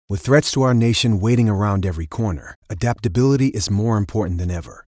With threats to our nation waiting around every corner, adaptability is more important than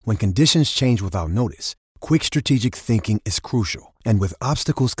ever. When conditions change without notice, quick strategic thinking is crucial. And with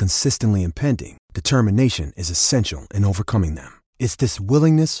obstacles consistently impending, determination is essential in overcoming them. It's this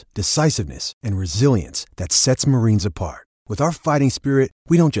willingness, decisiveness, and resilience that sets Marines apart. With our fighting spirit,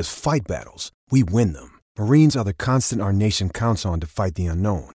 we don't just fight battles, we win them. Marines are the constant our nation counts on to fight the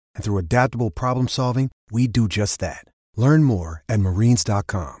unknown. And through adaptable problem solving, we do just that. Learn more at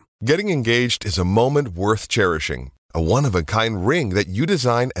marines.com. Getting engaged is a moment worth cherishing. A one-of-a-kind ring that you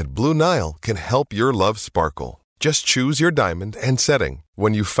design at Blue Nile can help your love sparkle. Just choose your diamond and setting.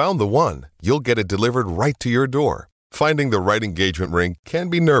 When you've found the one, you'll get it delivered right to your door. Finding the right engagement ring can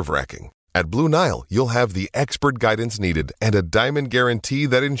be nerve-wracking. At Blue Nile, you'll have the expert guidance needed and a diamond guarantee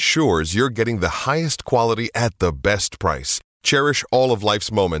that ensures you're getting the highest quality at the best price. Cherish all of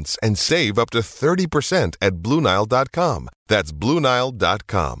life's moments and save up to 30% at BlueNile.com. That's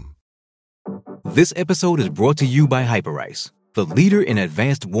BlueNile.com. This episode is brought to you by Hyperice, the leader in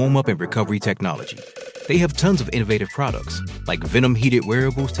advanced warm-up and recovery technology. They have tons of innovative products, like Venom-heated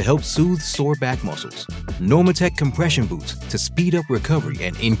wearables to help soothe sore back muscles, Normatec compression boots to speed up recovery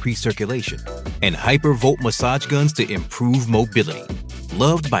and increase circulation, and Hypervolt massage guns to improve mobility.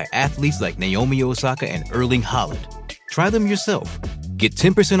 Loved by athletes like Naomi Osaka and Erling Haaland. Try them yourself. Get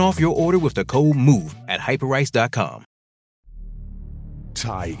 10% off your order with the code MOVE at Hyperice.com.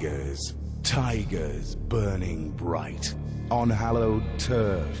 Tigers, tigers burning bright, on hallowed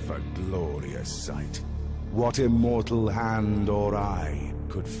turf a glorious sight. What immortal hand or eye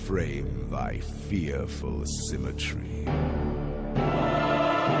could frame thy fearful symmetry?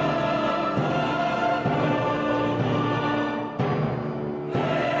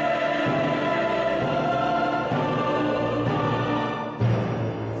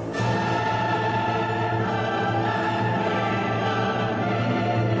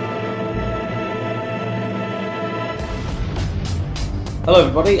 Hello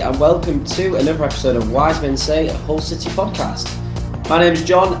everybody and welcome to another episode of Wise Men Say, a Hull City podcast. My name is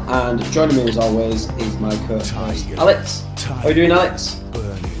John and joining me as always is my co-host Alex. How are you doing, Alex?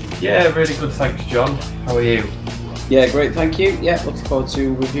 Yeah, really good, thanks John. How are you? Yeah, great, thank you. Yeah, looking forward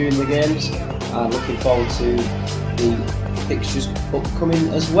to reviewing the games and looking forward to the fixtures upcoming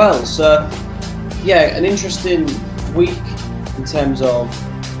as well. So, yeah, an interesting week in terms of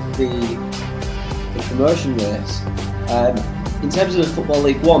the promotion race. In terms of the Football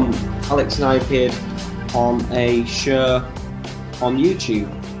League One, Alex and I appeared on a show on YouTube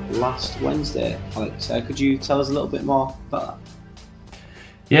last Wednesday. Alex, could you tell us a little bit more about that?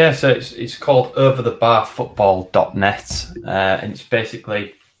 Yeah, so it's called overthebarfootball.net, and it's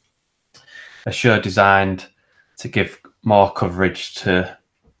basically a show designed to give more coverage to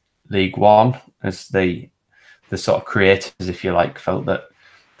League One, as the sort of creators, if you like, felt that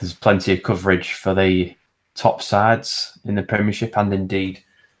there's plenty of coverage for the top sides in the Premiership, and indeed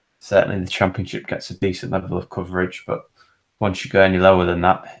certainly the Championship gets a decent level of coverage, but once you go any lower than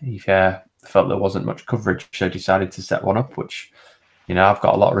that, you felt there wasn't much coverage, so decided to set one up, which, you know, I've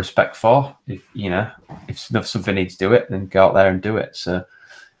got a lot of respect for. If something needs to do it, then go out there and do it. So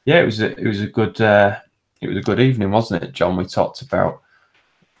yeah, it was a good evening, wasn't it, John? We talked about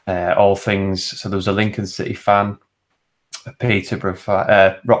all things. So there was a Lincoln City fan, a Peterborough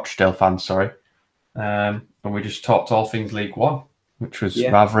fan, Rochdale fan, sorry. And we just talked all things League One, which was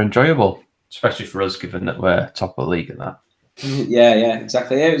rather enjoyable, especially for us, given that we're top of the league and that. Yeah,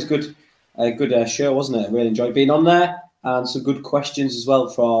 exactly. Yeah, it was good. A good show, wasn't it? I really enjoyed being on there, and some good questions as well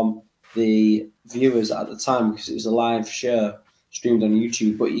from the viewers at the time, because it was a live show streamed on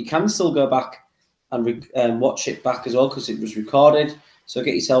YouTube. But you can still go back and watch it back as well, because it was recorded. So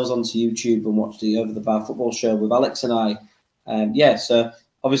get yourselves onto YouTube and watch the Over the Bar Football show with Alex and I. So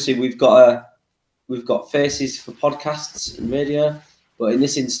obviously we've got faces for podcasts and radio, but in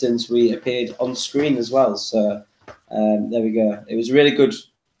this instance we appeared on screen as well. So there we go. It was a really good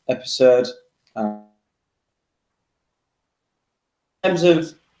episode. In terms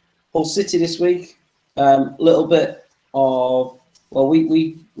of Hull City this week, a little bit of, well,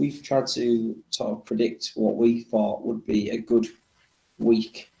 we've tried to sort of predict what we thought would be a good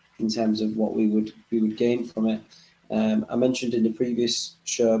week in terms of what we would gain from it. I mentioned in the previous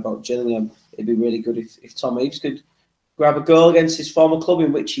show about Gillingham, it'd be really good if Tom Eaves could grab a goal against his former club,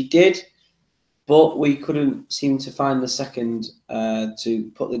 in which he did, but we couldn't seem to find the second to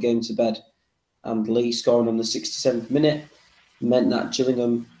put the game to bed. And Lee scoring on the 67th minute meant that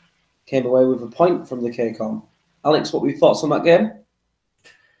Gillingham came away with a point from the KCOM. Alex, what were your thoughts on that game?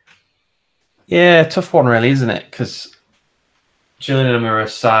 Yeah, tough one really, isn't it? Because Gillingham are a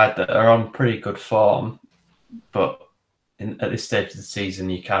side that are on pretty good form, but at this stage of the season,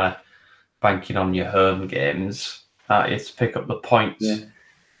 you're kind of banking on your home games to pick up the points. Yeah.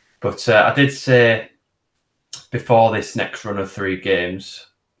 But I did say before this next run of 3 games,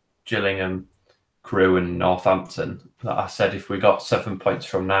 Gillingham, Crewe and Northampton, that I said if we got 7 points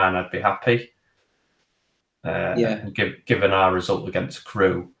from 9, I'd be happy. And given our result against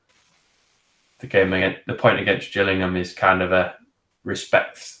Crewe, the point against Gillingham is kind of a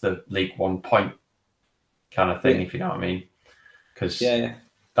respects the League One point kind of thing, if you know what I mean. Because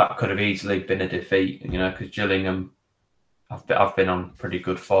that could have easily been a defeat, because Gillingham have been on pretty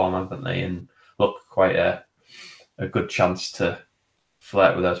good form, haven't they, and look quite a good chance to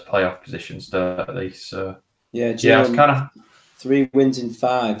flirt with those playoff positions, don't they? So Gillingham, it's kind of 3 wins in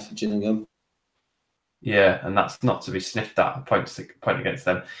 5 for Gillingham. Yeah, and that's not to be sniffed at, a point against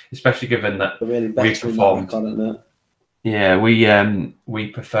them, especially given that really we performed. Yeah, we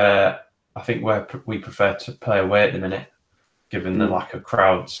prefer. I think we prefer to play away at the minute, given the lack of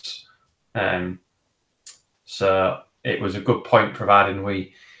crowds. So it was a good point, providing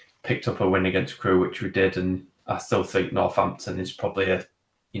we picked up a win against Crewe, which we did, and I still think Northampton is probably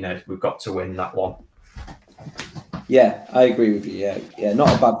we've got to win that one. Yeah, I agree with you. Yeah,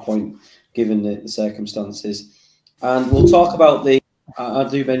 not a bad point given the circumstances. And we'll talk about I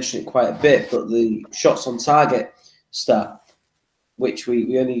do mention it quite a bit, but the shots on target stat, which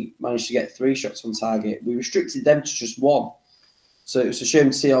we only managed to get 3 shots on target. We restricted them to just 1. So it was a shame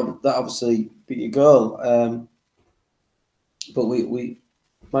to see how that obviously beat a goal. But we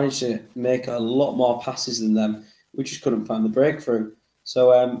managed to make a lot more passes than them. We just couldn't find the breakthrough.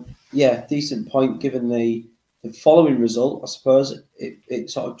 So, decent point given the following result. I suppose it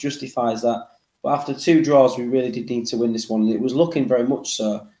sort of justifies that. But after 2 draws, we really did need to win this one. And it was looking very much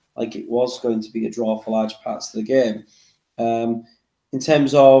so like it was going to be a draw for large parts of the game. In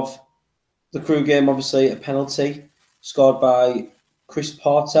terms of the Crewe game, obviously a penalty scored by Chris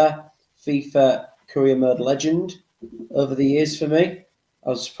Porter, FIFA career mode legend over the years for me. I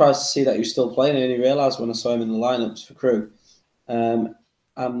was surprised to see that he was still playing. I only realised when I saw him in the lineups for Crewe.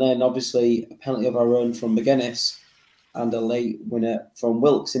 And then obviously a penalty of our own from McGuinness and a late winner from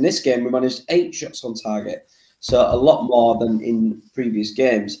Wilkes. In this game, we managed 8 shots on target. So a lot more than in previous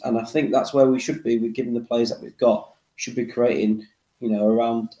games. And I think that's where we should be. Given the players that we've got, we should be creating,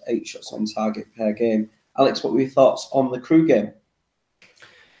 around 8 shots on target per game. Alex, what were your thoughts on the Crewe game?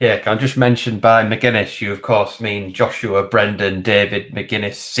 Yeah, can I just mention by McGuinness, you of course mean Joshua Brendan David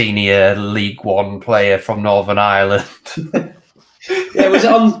McGuinness, senior League One player from Northern Ireland. Yeah, was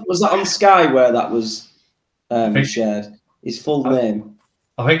that on Sky where that was shared? His full name.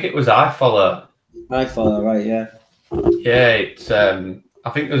 I think it was iFollow. iFollow, right? Yeah. Yeah, it's. I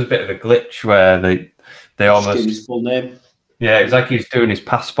think there was a bit of a glitch where they almost give his full name. Yeah, it was like he was doing his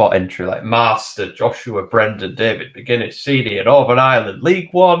passport entry, like Master Joshua Brendan David McGuinness, senior Northern Ireland League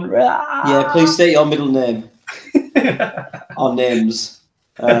One. Yeah, please state your middle name or names,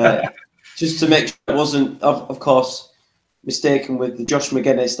 just to make sure it wasn't, of course, mistaken with the Josh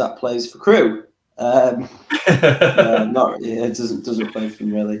McGuinness that plays for Crewe. It doesn't play for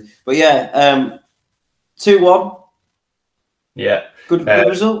him really, but 2-1. Yeah, good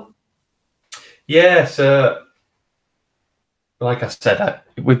result. Yeah, so like I said,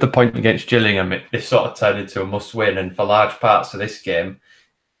 with the point against Gillingham, it sort of turned into a must-win, and for large parts of this game,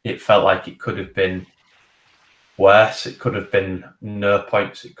 it felt like it could have been worse. It could have been no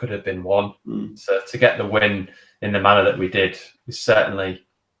points. It could have been 1. So to get the win in the manner that we did is certainly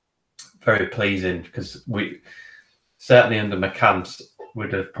very pleasing, because we certainly under McCann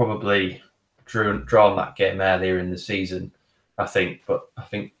would have probably drawn that game earlier in the season, I think. But I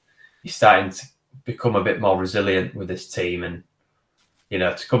think he's starting to become a bit more resilient with this team, and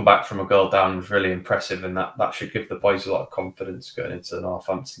to come back from a goal down was really impressive, and that should give the boys a lot of confidence going into the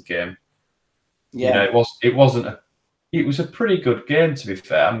Northampton game. Yeah, it was a pretty good game, to be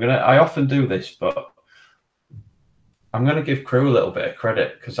fair. I often do this, but I'm going to give Crewe a little bit of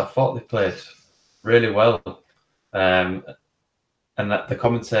credit, because I thought they played really well. And that the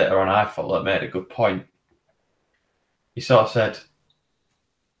commentator on iFollow made a good point. He sort of said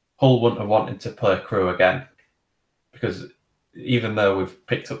Hull wouldn't have wanted to play Crewe again, because even though we've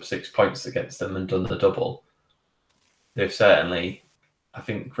picked up 6 points against them and done the double, they've certainly, I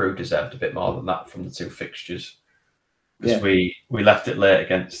think Crewe deserved a bit more than that from the 2 fixtures. Because we left it late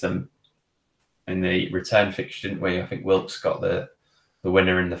against them in the return fixture, didn't we? I think Wilkes got the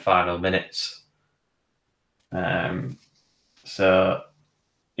winner in the final minutes. So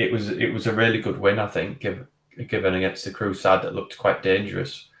it was a really good win, I think, given against the Crewe side that looked quite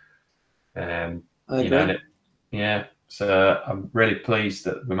dangerous. So I'm really pleased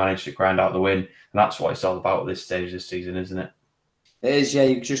that we managed to grind out the win, and that's what it's all about at this stage of the season, isn't it? It is, yeah.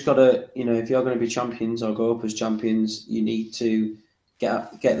 You've just got to, if you're going to be champions or go up as champions, you need to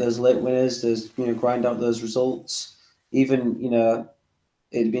get those late winners. There's, grind out those results. Even,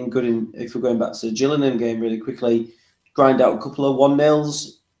 it'd been good if we're going back to the Gillingham game really quickly, grind out a couple of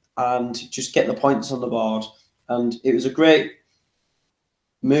 1-0s and just get the points on the board. And it was a great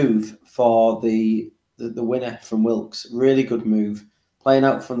move for the winner from Wilkes. Really good move, playing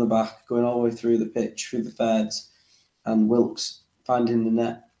out from the back, going all the way through the pitch, through the thirds, and Wilkes finding the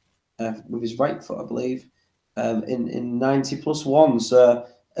net with his right foot, I believe, in 90+1. So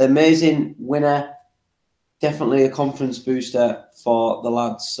amazing winner, definitely a confidence booster for the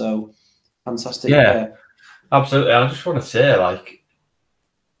lads. So fantastic. Yeah, absolutely. I just want to say,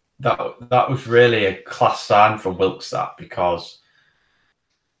 that was really a class sign from Wilkes, because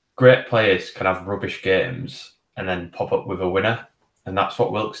great players can have rubbish games and then pop up with a winner, and that's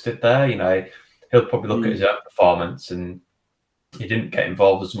what Wilkes did there. He'll probably look at his own performance, and he didn't get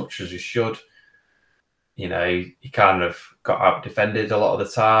involved as much as he should. He kind of got out defended a lot of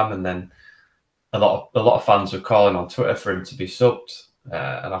the time, and then a lot of fans were calling on Twitter for him to be subbed,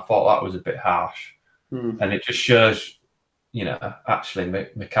 and I thought that was a bit harsh. And it just shows, actually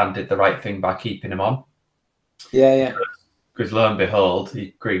McCann did the right thing by keeping him on. Yeah. Because lo and behold,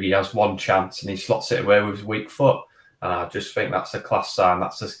 he has one chance and he slots it away with his weak foot, and I just think that's a class sign.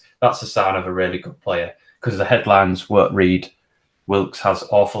 That's a sign of a really good player, because the headlines won't read Wilkes has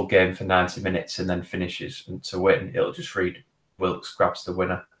awful game for 90 minutes and then finishes, and to win, it'll just read Wilkes grabs the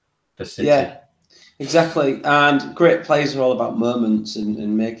winner for City. Yeah, exactly. And great players are all about moments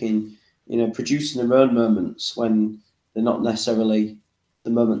and making, producing their own moments when they're not necessarily the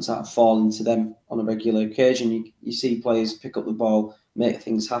moments that fall into them on a regular occasion. You see players pick up the ball, make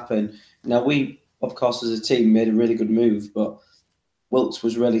things happen. Now, we, of course, as a team, made a really good move, but Wilkes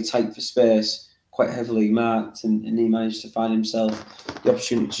was really tight for space, quite heavily marked, and he managed to find himself the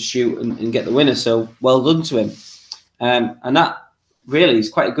opportunity to shoot and get the winner. So well done to him. And that really is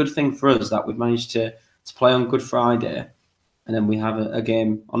quite a good thing for us, that we've managed to play on Good Friday, and then we have a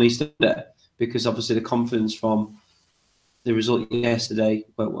game on Easter, because obviously the confidence from the result yesterday,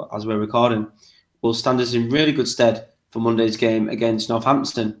 as we're recording, will stand us in really good stead for Monday's game against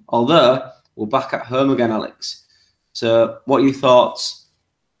Northampton. Although we're back at home again, Alex. So what are your thoughts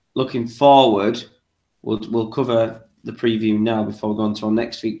looking forward? We'll cover the preview now before we go on to our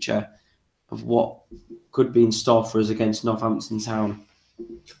next feature of what could be in store for us against Northampton Town.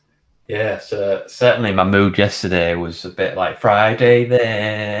 Yeah, so certainly my mood yesterday was a bit like Friday,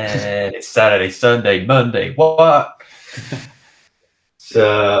 then it's Saturday, Sunday, Monday, what?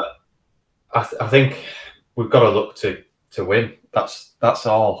 So I think we've got to look to win. That's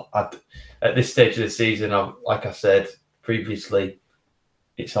all. At this stage of the season, like I said previously,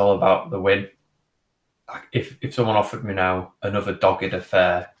 it's all about the win. If someone offered me now another dogged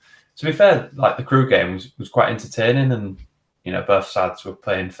affair, to be fair, like the Crewe game was quite entertaining, and both sides were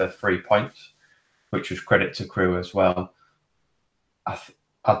playing for 3 points, which was credit to Crewe as well.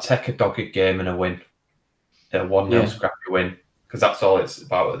 I'd take a dogged game and a win, a 1-0 scrappy win, because that's all it's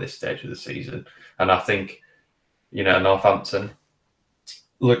about at this stage of the season. And I think, Northampton,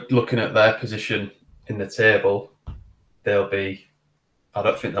 looking at their position in the table, I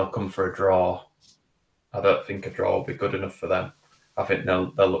don't think they'll come for a draw. I don't think a draw will be good enough for them. I think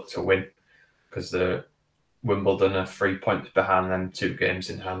they'll look to win, because Wimbledon are 3 points behind them, 2 games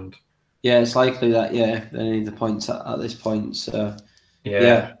in hand. Yeah, it's likely that, they need the points at this point. So,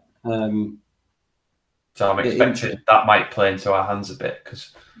 so I'm expecting that might play into our hands a bit,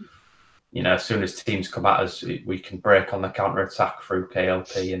 because, as soon as teams come at us, we can break on the counter-attack through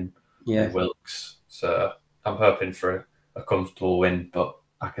KLP and Wilkes. So I'm hoping for a comfortable win, but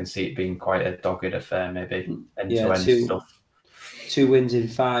I can see it being quite a dogged affair, maybe end-to-end stuff. 2 wins in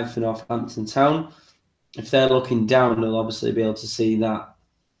 5 for Northampton Town. If they're looking down, they'll obviously be able to see that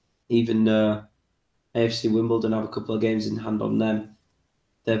even though AFC Wimbledon have a couple of games in hand on them,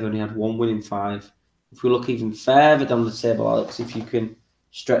 they've only had 1 win in 5. If we look even further down the table, Alex, if you can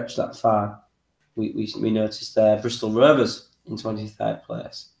stretch that far, we noticed there Bristol Rovers in 23rd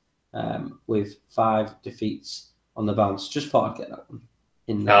place with 5 defeats on the bounce. Just thought I'd get that one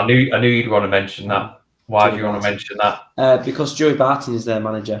in there. I knew you'd want to mention that. Why do you want to mention that? Because Joey Barton is their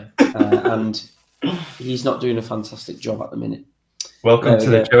manager, and he's not doing a fantastic job at the minute. Welcome to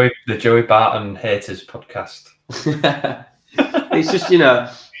the Joey Barton Haters podcast. It's just,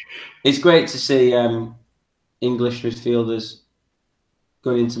 it's great to see English midfielders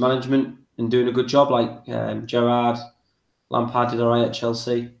going into management and doing a good job, like Gerrard. Lampard did all right at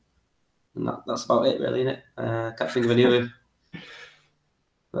Chelsea. And that's about it, really, isn't it? Can't think of any other.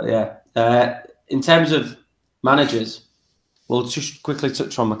 But yeah, in terms of managers, we'll just quickly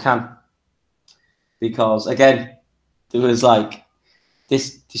touch on McCann, because again, there was like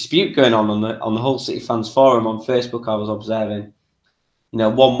this dispute going on the Hull City fans forum on Facebook. I was observing,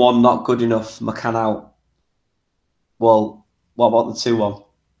 1-1 not good enough, McCann out. Well, what about the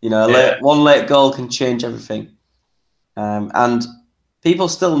 2-1? One late goal can change everything, and people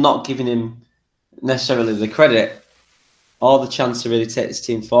still not giving him necessarily the credit or the chance to really take this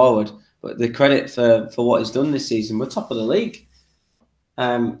team forward, but the credit for what he's done this season. We're top of the league.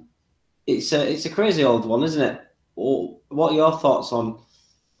 It's a crazy old one, isn't it? What are your thoughts on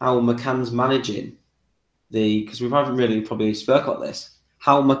how McCann's managing because we haven't really probably spoke about this,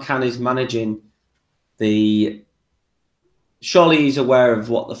 how McCann is managing surely he's aware of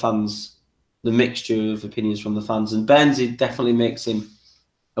what the mixture of opinions from the fans, and Burnsy definitely makes him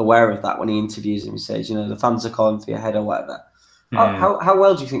aware of that when he interviews him. He says, the fans are calling for your head or whatever. How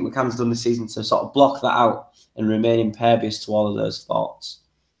well do you think McCann's done this season to sort of block that out and remain impervious to all of those thoughts?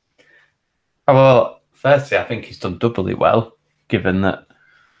 Well, firstly, I think he's done doubly well, given that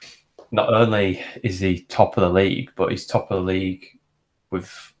not only is he top of the league, but he's top of the league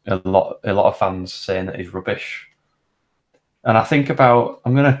with a lot of fans saying that he's rubbish. And I think I'm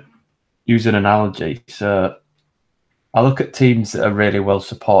going to use an analogy. So I look at teams that are really well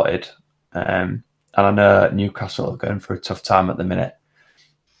supported, and I know Newcastle are going through a tough time at the minute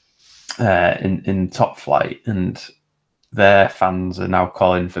in top flight, and their fans are now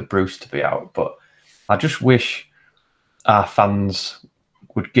calling for Bruce to be out. But I just wish our fans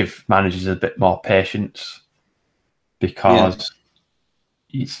would give managers a bit more patience, because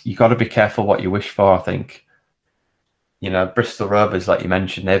you got to be careful what you wish for, I think. Bristol Rovers, like you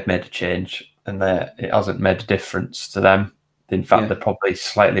mentioned, they've made a change, and it hasn't made a difference to them. In fact, they're probably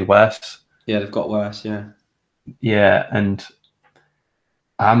slightly worse. Yeah, they've got worse, yeah. Yeah, and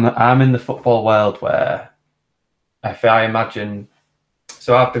I'm in the football world where if I imagine...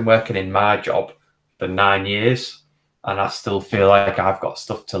 So I've been working in my job for 9 years, and I still feel like I've got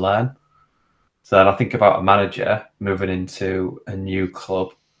stuff to learn. So then I think about a manager moving into a new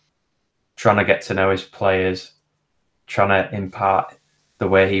club, trying to get to know his players, trying to impart the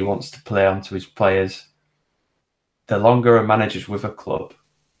way he wants to play onto his players. The longer a manager's with a club,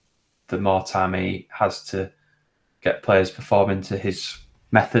 the more time he has to get players performing to his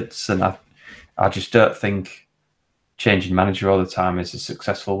methods. And I just don't think changing manager all the time is a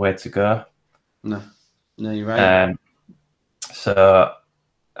successful way to go. No, you're right. So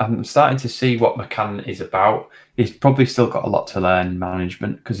I'm starting to see what McCann is about. He's probably still got a lot to learn in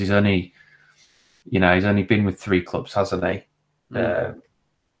management, because he's only been with 3 clubs, hasn't he?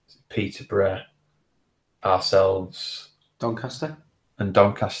 Peterborough, ourselves, Doncaster.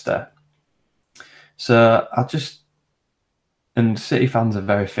 So and City fans are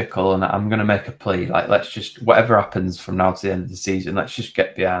very fickle, and I'm going to make a plea. Like, let's just, whatever happens from now to the end of the season, let's just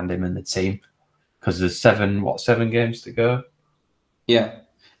get behind him and the team, because there's 7 games to go. Yeah.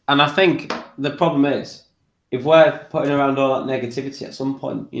 And I think the problem is, if we're putting around all that negativity, at some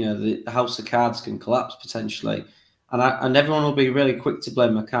point, the house of cards can collapse potentially, and everyone will be really quick to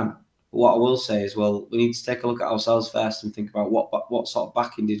blame McCann. But what I will say is, well, we need to take a look at ourselves first and think about what sort of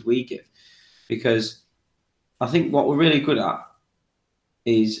backing did we give, because I think what we're really good at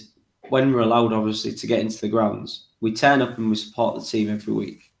is when we're allowed, obviously, to get into the grounds, we turn up and we support the team every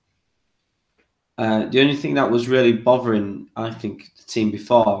week. The only thing that was really bothering, I think, the team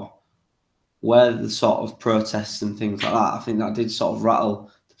before were the sort of protests and things like that. I think that did sort of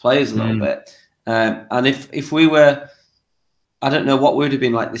rattle the players a little bit. And if we were, I don't know what we would have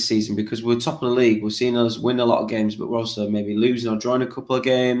been like this season, because we're top of the league. We're seeing us win a lot of games, but we're also maybe losing or drawing a couple of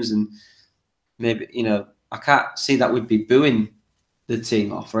games. And maybe, I can't see that we'd be booing the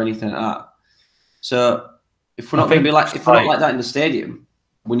team off or anything like that. So if we're not going to be like, if we're not like that in the stadium,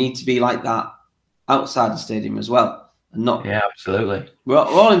 we need to be like that outside the stadium as well. And not, yeah, absolutely. We're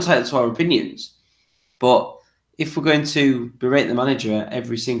all entitled to our opinions, but if we're going to berate the manager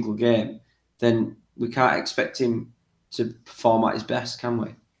every single game, then we can't expect him to perform at his best, can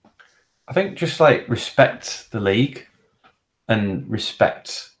we? I think just respect the league and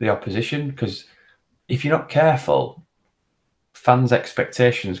respect the opposition, because if you're not careful, fans'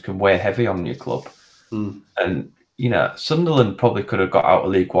 expectations can weigh heavy on your club. And Sunderland probably could have got out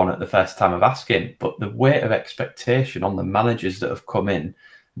of League One at the first time of asking, but the weight of expectation on the managers that have come in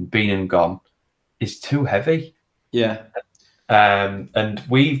and been and gone is too heavy. Yeah. And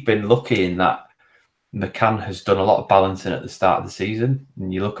we've been lucky in that McCann has done a lot of balancing at the start of the season.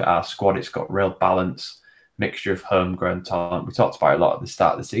 And you look at our squad, it's got real balance, mixture of homegrown talent. We talked about it a lot at the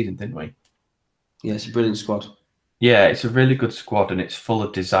start of the season, didn't we? Yeah, it's a brilliant squad. Yeah, it's a really good squad, and it's full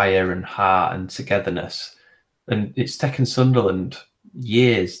of desire and heart and togetherness. And it's taken Sunderland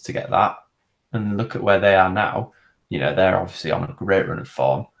years to get that. And look at where they are now. They're obviously on a great run of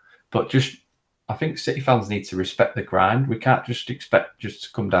form. But I think City fans need to respect the grind. We can't just expect just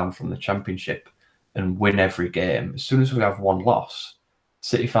to come down from the Championship and win every game. As soon as we have one loss,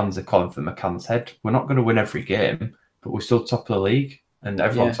 City fans are calling for McCann's head. We're not going to win every game, but we're still top of the league. And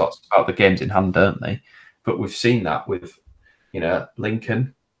everyone talks about the games in hand, don't they? But we've seen that with,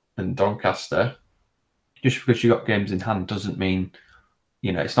 Lincoln and Doncaster. Just because you got games in hand doesn't mean,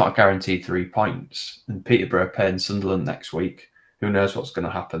 it's not a guaranteed 3 points. And Peterborough playing Sunderland next week. Who knows what's going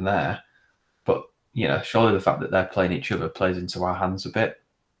to happen there? But, surely the fact that they're playing each other plays into our hands a bit.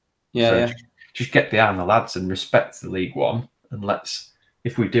 Yeah, Just get behind the lads and respect the League One. And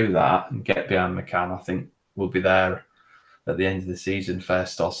if we do that and get behind McCann, I think we'll be there at the end of the season,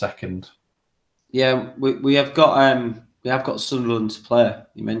 first or second. Yeah, we have got Sunderland to play.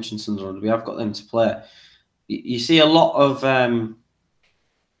 You mentioned Sunderland. We have got them to play. You see a lot of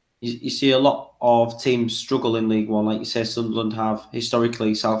you see a lot of teams struggle in League One, like you say. Sunderland have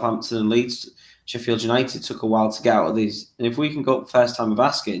historically. Southampton and Leeds, Sheffield United took a while to get out of these. And if we can go up first time of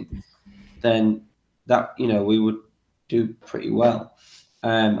asking, then that we would do pretty well.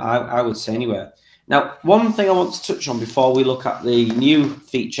 I would say anyway. Now, one thing I want to touch on before we look at the new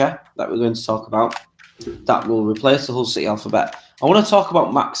feature that we're going to talk about that will replace the Hull City alphabet, I want to talk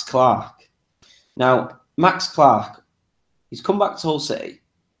about Max Clark. Now, Max Clark, he's come back to Hull City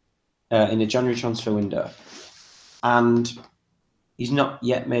in the January transfer window, and he's not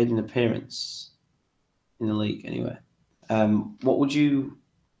yet made an appearance in the league anyway. What would you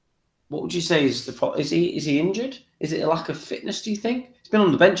say is the problem? Is he injured? Is it a lack of fitness, do you think? He's been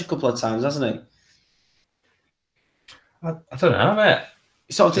on the bench a couple of times, hasn't he? I don't know, mate.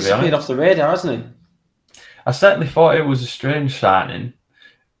 He sort of disappeared off the radar, hasn't he? I certainly thought it was a strange signing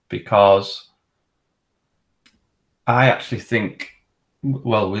because I actually think,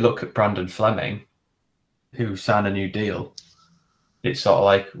 well, we look at Brandon Fleming, who signed a new deal. It's sort of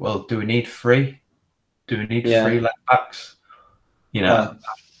like, well, do we need three? Do we need three left backs? I'd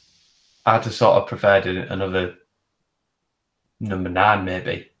have sort of preferred another number 9,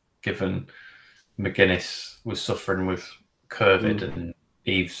 maybe, given McGuinness was suffering with COVID and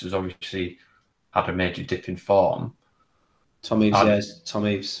Eves has obviously had a major dip in form. Tom Eves, Tom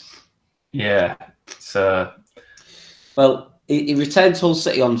Eves. Yeah. So, well, he returned to Hull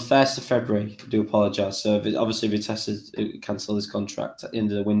City on 1st of February. I do apologise. So obviously Vitesse cancelled his contract at the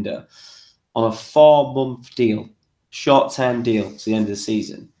end of the window on a 4-month deal, short-term deal to the end of the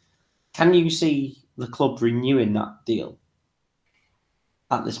season. Can you see the club renewing that deal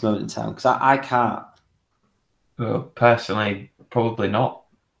at this moment in time? Because I can't. Well, personally, probably not.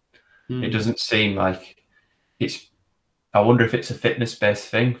 It doesn't seem like it's. I wonder if it's a fitness-based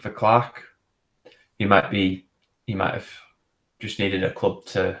thing for Clark. He might have just needed a club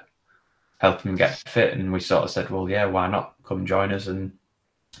to help him get fit, and we sort of said, well, yeah, why not come join us, and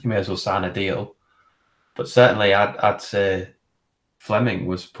you may as well sign a deal. But certainly, I'd say Fleming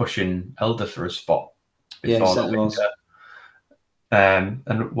was pushing Elder for a spot before the winter.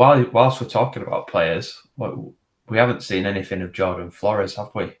 And whilst we're talking about players, we haven't seen anything of Jordan Flores,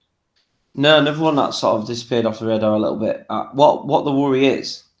 have we? No, another one that sort of disappeared off the radar a little bit. What the worry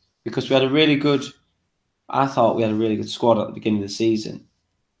is, because I thought we had a really good squad at the beginning of the season.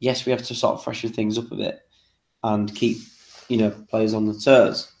 Yes, we have to sort of freshen things up a bit and keep, players on the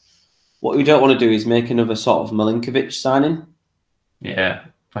toes. What we don't want to do is make another sort of Milinkovic signing. Yeah.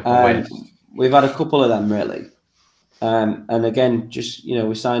 We've had a couple of them, really. And again, just,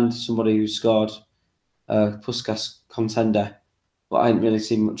 we signed somebody who scored a Puskas contender, but I haven't really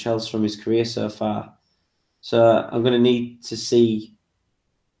seen much else from his career so far. So I'm going to need to see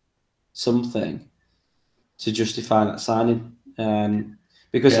something to justify that signing.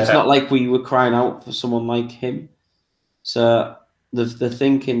 Because it's not like we were crying out for someone like him. So the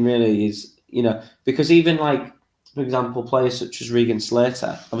thinking really is, because even like, for example, players such as Regan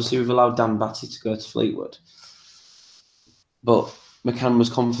Slater, obviously we've allowed Dan Batty to go to Fleetwood. But McCann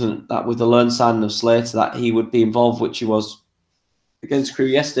was confident that with the loan signing of Slater that he would be involved, which he was against Crewe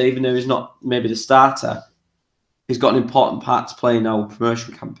yesterday, even though he's not maybe the starter. He's got an important part to play in our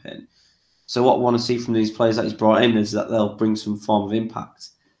promotion campaign. So what I want to see from these players that he's brought in is that they'll bring some form of impact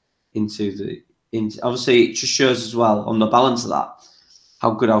into obviously it just shows as well on the balance of that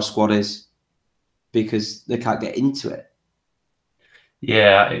how good our squad is, because they can't get into it.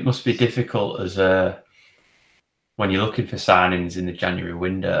 Yeah, it must be difficult as when you're looking for signings in the January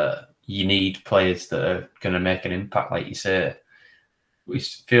window, you need players that are going to make an impact, like you say. it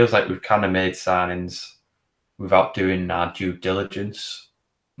feels like we've kind of made signings without doing our due diligence.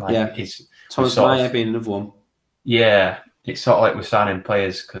 Like Thomas Meyer being another one. Yeah, it's sort of like we're signing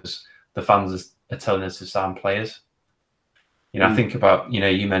players because the fans are telling us to sign players. I think about,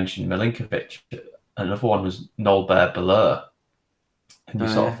 you mentioned Milinkovic. Another one was Nolbert Balleur. And you're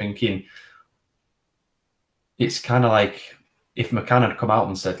sort of thinking, it's kind of like if McCann had come out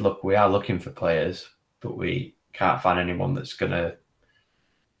and said, look, we are looking for players, but we can't find anyone that's going to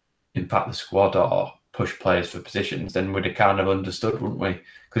impact the squad or push players for positions, then we'd have kind of understood, wouldn't we?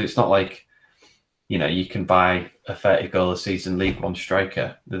 Because it's not like, you can buy a 30-goal a season League One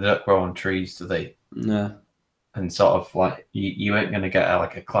striker. They don't grow on trees, do they? No. And sort of like, you ain't going to get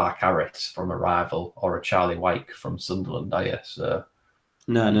a Clark Harris from a rival or a Charlie Wyke from Sunderland, are you? So,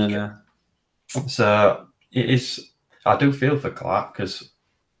 No. So it is, I do feel for Clark because,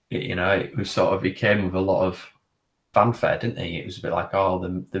 he came with a lot of fanfare, didn't he? It was a bit like,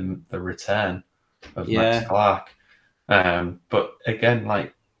 the return of Max Clark. But again,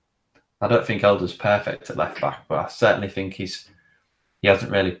 like, I don't think Elder's perfect at left back, but I certainly think he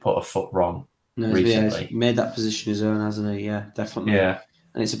hasn't really put a foot wrong recently. He's made that position his own, hasn't he? Yeah, definitely. Yeah.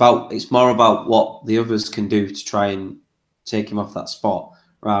 And it's more about what the others can do to try and take him off that spot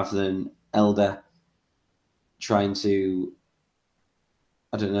rather than Elder trying to,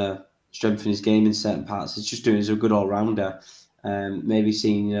 I don't know, strengthen his game in certain parts. It's just doing as a good all-rounder. Maybe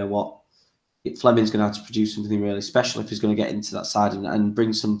seeing, what Fleming's going to have to produce something really special if he's going to get into that side and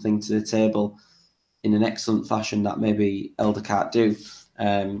bring something to the table in an excellent fashion that maybe Elder can't do.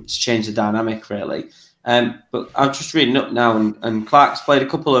 To change the dynamic, really. But I'm just reading up now, and Clark's played a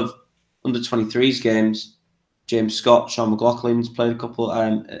couple of under-23s games. James Scott, Sean McLaughlin's played a couple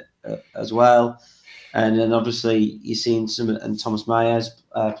as well. And then obviously you're seeing and Thomas Myers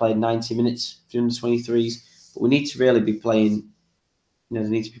played 90 minutes for the under-23s. But we need to really be playing, they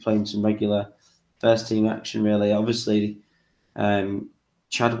need to be playing some regular first team action, really. Obviously,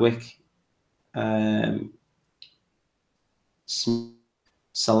 Chadwick,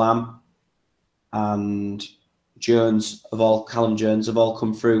 Salam, and Callum Jones have all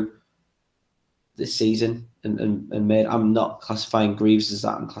come through this season and made. I'm not classifying Greaves as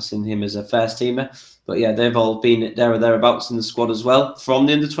that. I'm classing him as a first teamer. But yeah, they've all been there or thereabouts in the squad as well from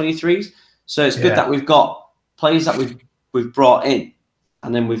the under-23s. So it's good that we've got players that we've brought in,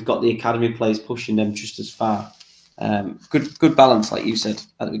 and then we've got the academy players pushing them just as far. Good balance, like you said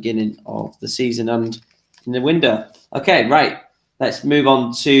at the beginning of the season and in the window. Okay, right. Let's move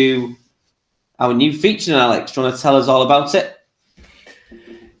on to our new feature, Alex. Do you want to tell us all about it?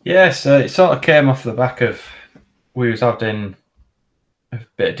 Yeah, so it sort of came off the back of we was having a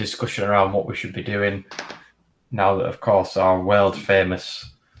bit of discussion around what we should be doing now that, of course, our world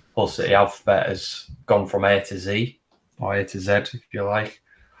famous Hull City alphabet has gone from A to Z, or A to Z, if you like.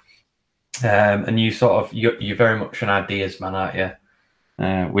 And you're very much an ideas man, aren't you?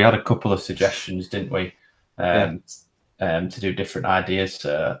 We had a couple of suggestions, didn't we? To do different ideas.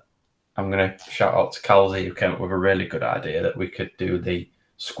 So I'm going to shout out to Calzi, who came up with a really good idea that we could do the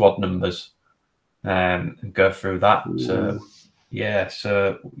squad numbers and go through that. Ooh. So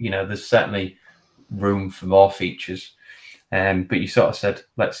there's certainly room for more features. But you sort of said,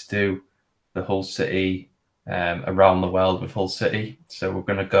 let's do the Hull City around the world with Hull City. So we're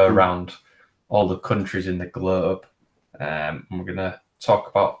going to go around all the countries in the globe, and we're going to talk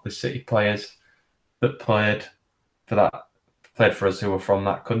about the City players that played for us who were from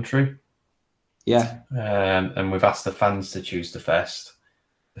that country. Yeah. And we've asked the fans to choose the first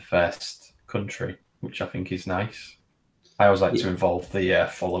country, which I think is nice. I always like to involve the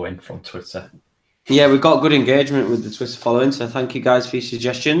following from Twitter. Yeah, we've got good engagement with the Twitter following, so thank you guys for your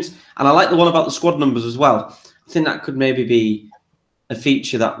suggestions. And I like the one about the squad numbers as well. I think that could maybe be a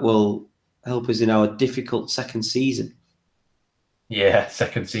feature that will help us in our difficult second season. Yeah,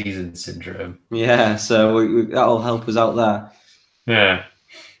 second season syndrome. Yeah, so that'll help us out there. Yeah.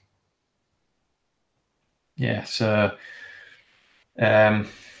 Yeah, so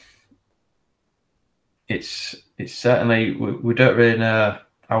it's certainly, we don't really know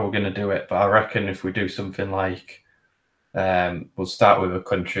how we're going to do it, but I reckon if we do something like we'll start with a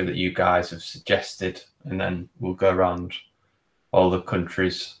country that you guys have suggested, and then we'll go around all the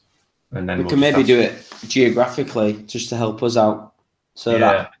countries, and then we can maybe do it geographically just to help us out, so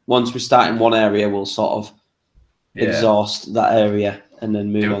that once we start in one area, we'll sort of exhaust that area and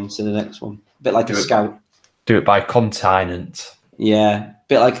then move on to the next one. A bit like a scout. Do it by continent. Yeah, a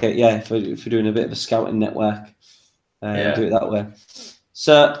bit like if we're doing a bit of a scouting network, do it that way.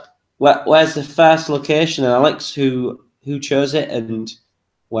 So, where's the first location, Alex? Who chose it, and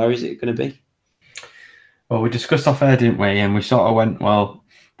where is it going to be? Well, we discussed off air, didn't we? And we sort of went, well,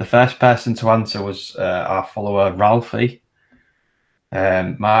 the first person to answer was our follower, Ralphie.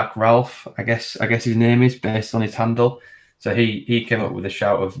 Mark Ralph, I guess his name is, based on his handle. So he came up with a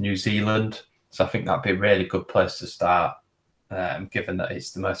shout of New Zealand. So I think that'd be a really good place to start, given that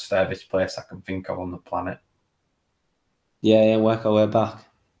it's the most furthest place I can think of on the planet. Yeah, work our way back.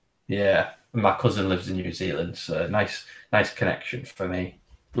 Yeah, my cousin lives in New Zealand, so nice connection for me.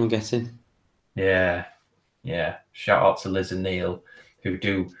 I'm guessing. Yeah. Shout out to Liz and Neil, who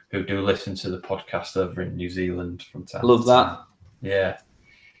do listen to the podcast over in New Zealand from time. Love that. Yeah.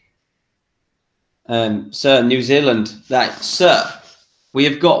 So New Zealand. So we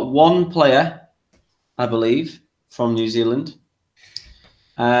have got one player, I believe, from New Zealand.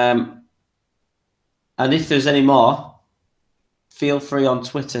 And if there's any more, feel free on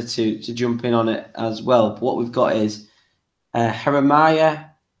Twitter to jump in on it as well. But what we've got is Jeremiah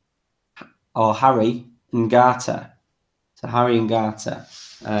or Harry Ngata. So Harry Ngata.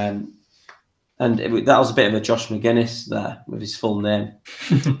 And that was a bit of a Josh McGuinness there with his full name.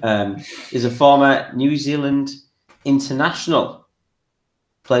 Is a former New Zealand international.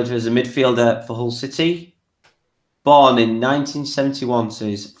 Played as a midfielder for Hull City. Born in 1971, so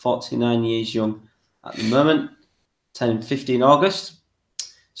he's 49 years young at the moment. Turning 50 in August.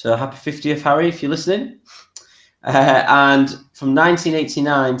 So happy 50th, Harry, if you're listening. And from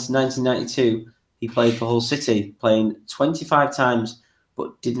 1989 to 1992, he played for Hull City, playing 25 times,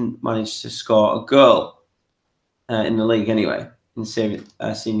 but didn't manage to score a goal in the league anyway, in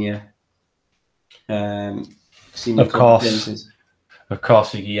senior. Of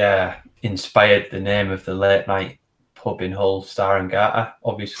course, he inspired the name of the late night pub in Hull, Star and Garter,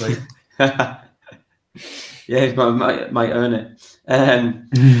 obviously. Yeah, he might earn it. And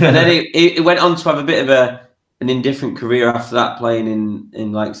then he went on to have a bit of an indifferent career after that, playing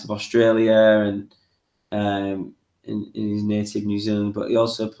in likes of Australia and in his native New Zealand. But he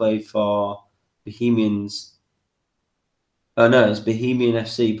also played for Bohemians. Oh no, it's Bohemian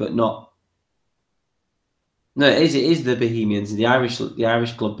FC, but not. No, it is the Bohemians, the Irish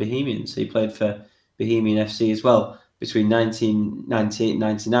club Bohemians. So he played for Bohemian FC as well between 1998 and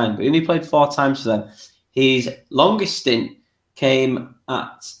 99, but he only played 4 times for them. His longest stint came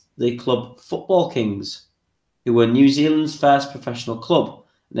at the club Football Kings, who were New Zealand's first professional club,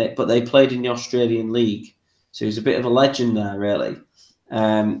 but they played in the Australian League. So he's a bit of a legend there, really.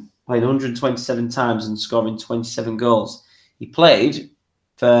 Playing 127 times and scoring 27 goals. He played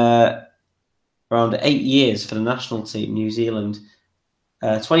for around 8 years for the national team, New Zealand.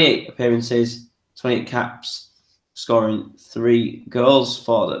 28 appearances, 28 caps, scoring 3 goals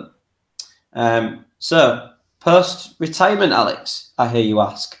for them. So, post-retirement, Alex, I hear you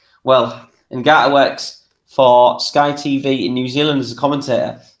ask. Well, Ngata works for Sky TV in New Zealand as a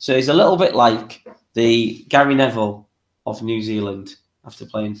commentator. So he's a little bit like the Gary Neville of New Zealand after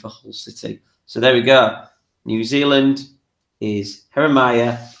playing for Hull City. So there we go. New Zealand is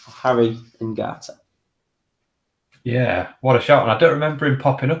Jeremiah Harry Ngata. Yeah, what a shout. And I don't remember him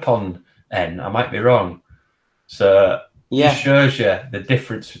popping up on N. I might be wrong. So it just shows you the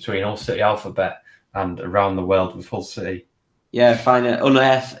difference between Hull City Alphabet and around the world with Hull City. Yeah,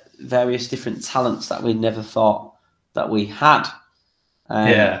 unearth various different talents that we never thought that we had.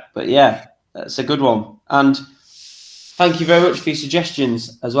 But yeah, that's a good one. And thank you very much for your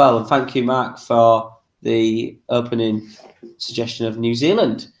suggestions as well. And thank you, Mark, for the opening suggestion of New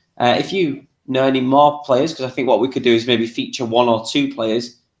Zealand. If you know any more players, because I think what we could do is maybe feature 1 or 2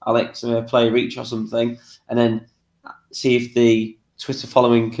 players, Alex, player each or something, and then see if the Twitter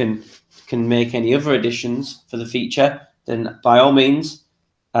following can make any other additions for the feature, then by all means,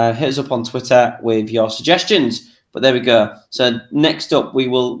 hit us up on Twitter with your suggestions. But there we go. So next up, we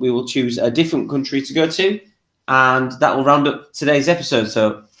will choose a different country to go to, and that will round up today's episode.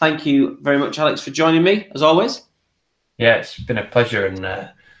 So thank you very much, Alex, for joining me, as always. Yeah, it's been a pleasure, and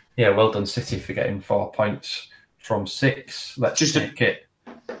well done, City, for getting 4 points from 6. Let's just take it.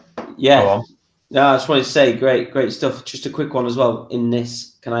 Yeah. Go on. No, I just wanted to say, great stuff. Just a quick one as well. In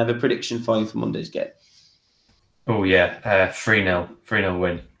this, can I have a prediction for you for Monday's game? Oh yeah, 3-0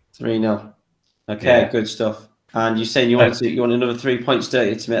 win. 3-0. Okay, Good stuff. And you're saying you want another 3 points, don't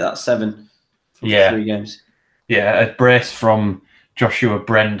you, to make that 7 from 3 games? Yeah, a brace from Joshua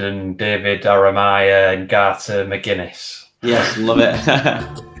Brendan, David Jeremiah, and Ngata McGuinness. Yes, love it.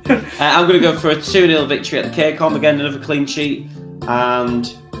 I'm going to go for a 2-0 victory at the K-Com. Again, another clean sheet.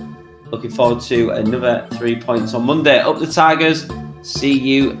 And looking forward to another 3 points on Monday. Up the Tigers. See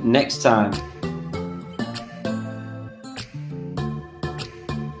you next time.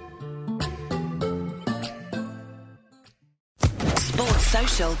 Sports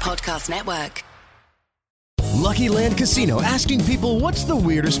Social Podcast Network. Lucky Land Casino, asking people, what's the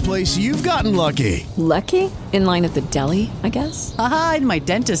weirdest place you've gotten lucky? Lucky? In line at the deli, I guess? Aha, in my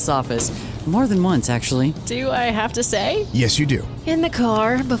dentist's office. More than once, actually. Do I have to say? Yes, you do. In the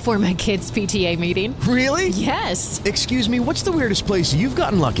car before my kids' PTA meeting. Really? Yes. Excuse me, what's the weirdest place you've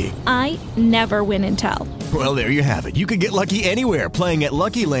gotten lucky? I never win and tell. Well, there you have it. You can get lucky anywhere, playing at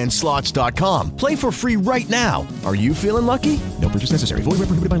LuckyLandSlots.com. Play for free right now. Are you feeling lucky? No purchase necessary. Void where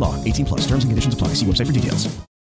prohibited by law. 18+. Terms and conditions apply. See website for details.